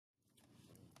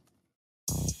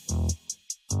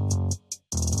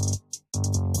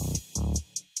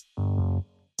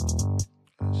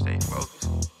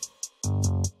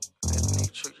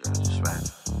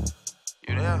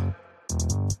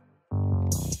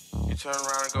turn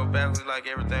around and go backwards like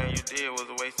everything you did was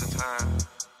a waste of time.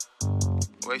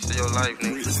 Waste of your life,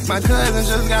 nigga. My cousin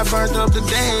just got burnt up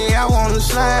today. I wanna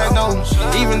slide though.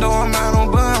 Even though I'm out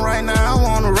on bun right now, I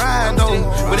wanna ride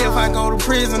though. But if I go to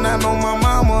prison, I know my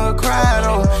mama will cry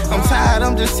though. I'm tired,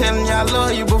 I'm just telling you I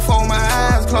love you before my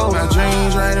eyes close. My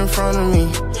dreams right in front of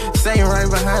me, Satan right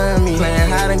behind me. Playing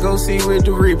hide and go seek with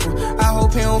the Reaper. I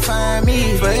hope he don't find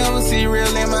me. Forever see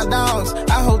real in my dogs.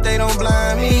 I hope they don't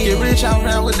blind me. Get rich off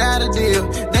rap without a deal.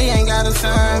 They ain't gotta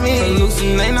sign me.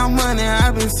 Hallucinate no money,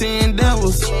 I've been seeing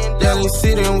devils. Deli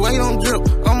sit and wait on drip,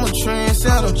 I'm a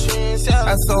trendsetter.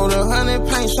 I sold 100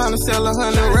 paints tryna sell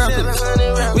 100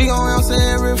 records. We gon' answer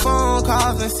every phone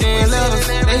calls and send letters.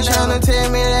 They tryna tell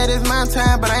me that it's my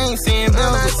time, but I ain't seeing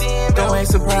bills. Don't ain't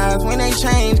surprised when they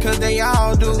change, cause they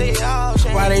all do.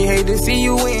 Why they hate to see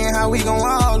you win, how we gon'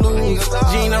 all lose?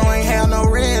 Gino ain't have no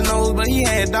red nose, but he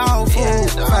had dog food.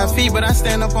 5 feet, but I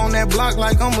stand up on that block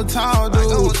like I'm a tall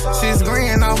dude. 6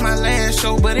 grand off my last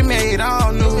show, but it made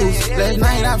all news. Last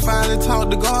night I finally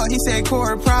talked to God, he said,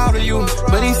 Corey, proud of you.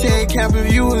 But he said, Cap,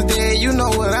 if you was dead, you know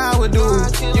what I would do.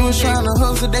 You was trying to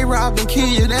hustle, they robbed and kill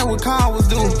you, that what cowards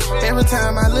do. Every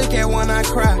time I look at one, I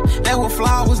cry, that what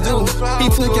flowers do. He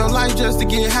took your life just to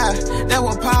get high, that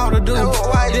what powder do.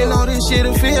 Didn't know this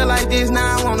shit'll feel like this,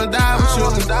 now I wanna die with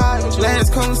you.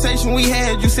 Last conversation we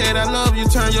had, you said I love you,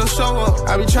 turn your show up.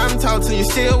 I be trying to talk to you,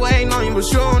 still waiting on you, but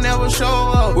you don't never show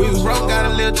up. We was broke, got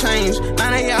a little change,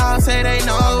 now they all say they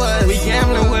know us. We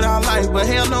gambling with our life, but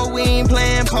hell no, we ain't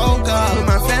playing poker. Put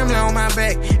my family on my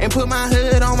back, and put my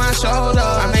hood on my shoulder.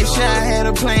 I make sure I had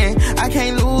a plan, I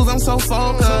can't lose, I'm so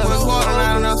focused. There's water,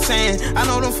 not enough sand, I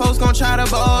know them folks gon' try to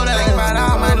bold us. Think about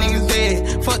all my niggas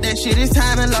dead, fuck that shit, it's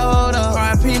time to load up.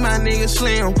 R.I.P. my niggas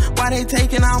Slim, why they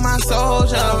taking all my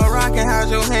soldiers? Rockin',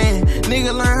 how's your hand?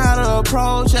 Nigga learn how to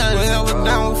approach us. Whoever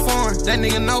down with foreign, that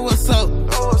nigga know what's up.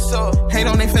 Hate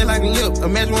on they face like a lip,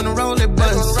 imagine when the roll it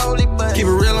bust. Keep it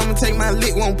real, I'ma take my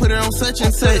lick, won't put it on such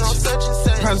and such.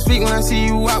 Probably speak when I see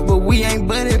you out, but we ain't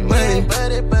buddy.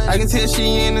 I can tell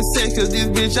she in the sex, cause this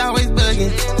bitch always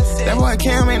bugging. That boy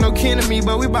Cam ain't no kin to me,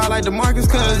 but we bout like the Marcus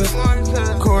cousins.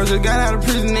 Corey just got out of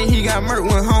prison and he got murked,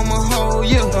 went home a whole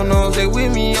year. Don't know if they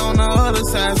with me on the other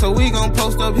side, so we gon'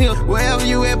 post up here. Wherever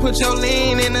you at, put your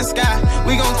lean in the sky,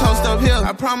 we gon' toast up here.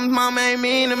 I promise mama ain't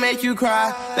mean to make you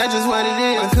cry, that's just what it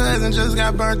is. My cousin just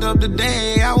got burnt up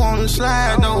today, I wanna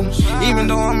slide though. Even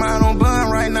though I'm out on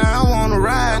bun right now, I wanna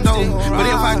ride though. But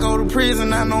if I go to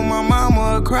prison, I know my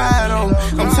mama will cry though.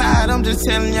 I'm tired, I'm just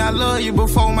telling you I love you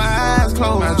before my eyes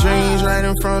close. My dreams right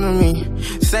in front of me,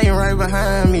 Satan right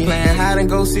behind me. Playing hide and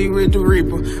go seek with the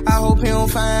Reaper. I hope he don't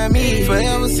find me.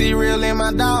 Forever see real in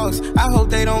my dogs. I hope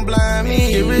they don't blind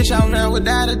me. Get rich off rap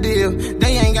without a deal.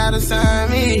 They ain't gotta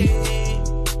sign me.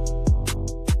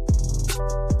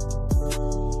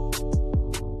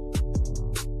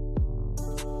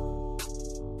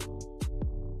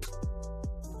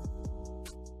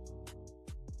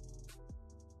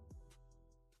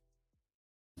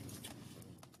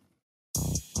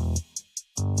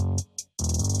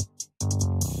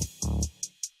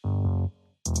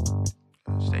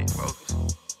 Stay focused.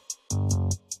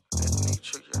 Let the nigga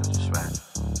trick you out of your spot.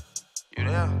 You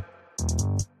there?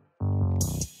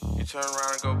 You turn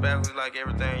around and go backwards like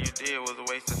everything you did was a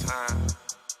waste of time.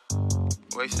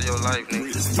 Waste of your life,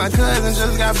 nigga. My cousin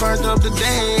just got burnt up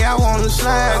today, I wanna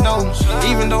slide though.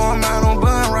 Even though I'm out on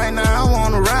bun right now, I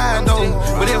wanna ride though.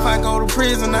 But if I go to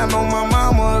prison, I know my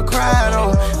mama will cry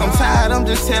though. I'm tired, I'm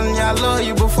just telling you I love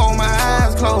you before my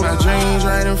eyes close. My dreams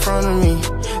right in front of me,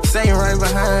 Satan right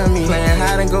behind me. Playing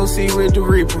hide and go seek with the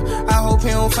Reaper. I hope he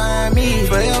don't find me.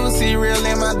 Forever see real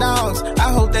in my dogs.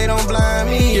 I hope they don't blind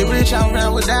me. Get rich off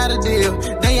rap without a deal.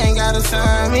 They ain't gotta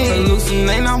sign me.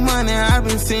 Hallucinate no money, I've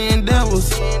been seeing devils.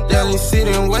 Deli sit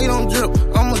and wait on drip,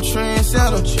 I'm a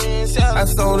trendsetter. I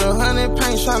sold 100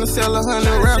 paints tryna sell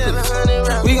 100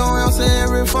 records. We gon' answer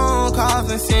every phone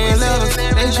calls and send letters.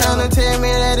 They tryna tell me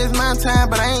that it's my time,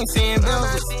 but I ain't seeing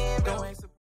bills.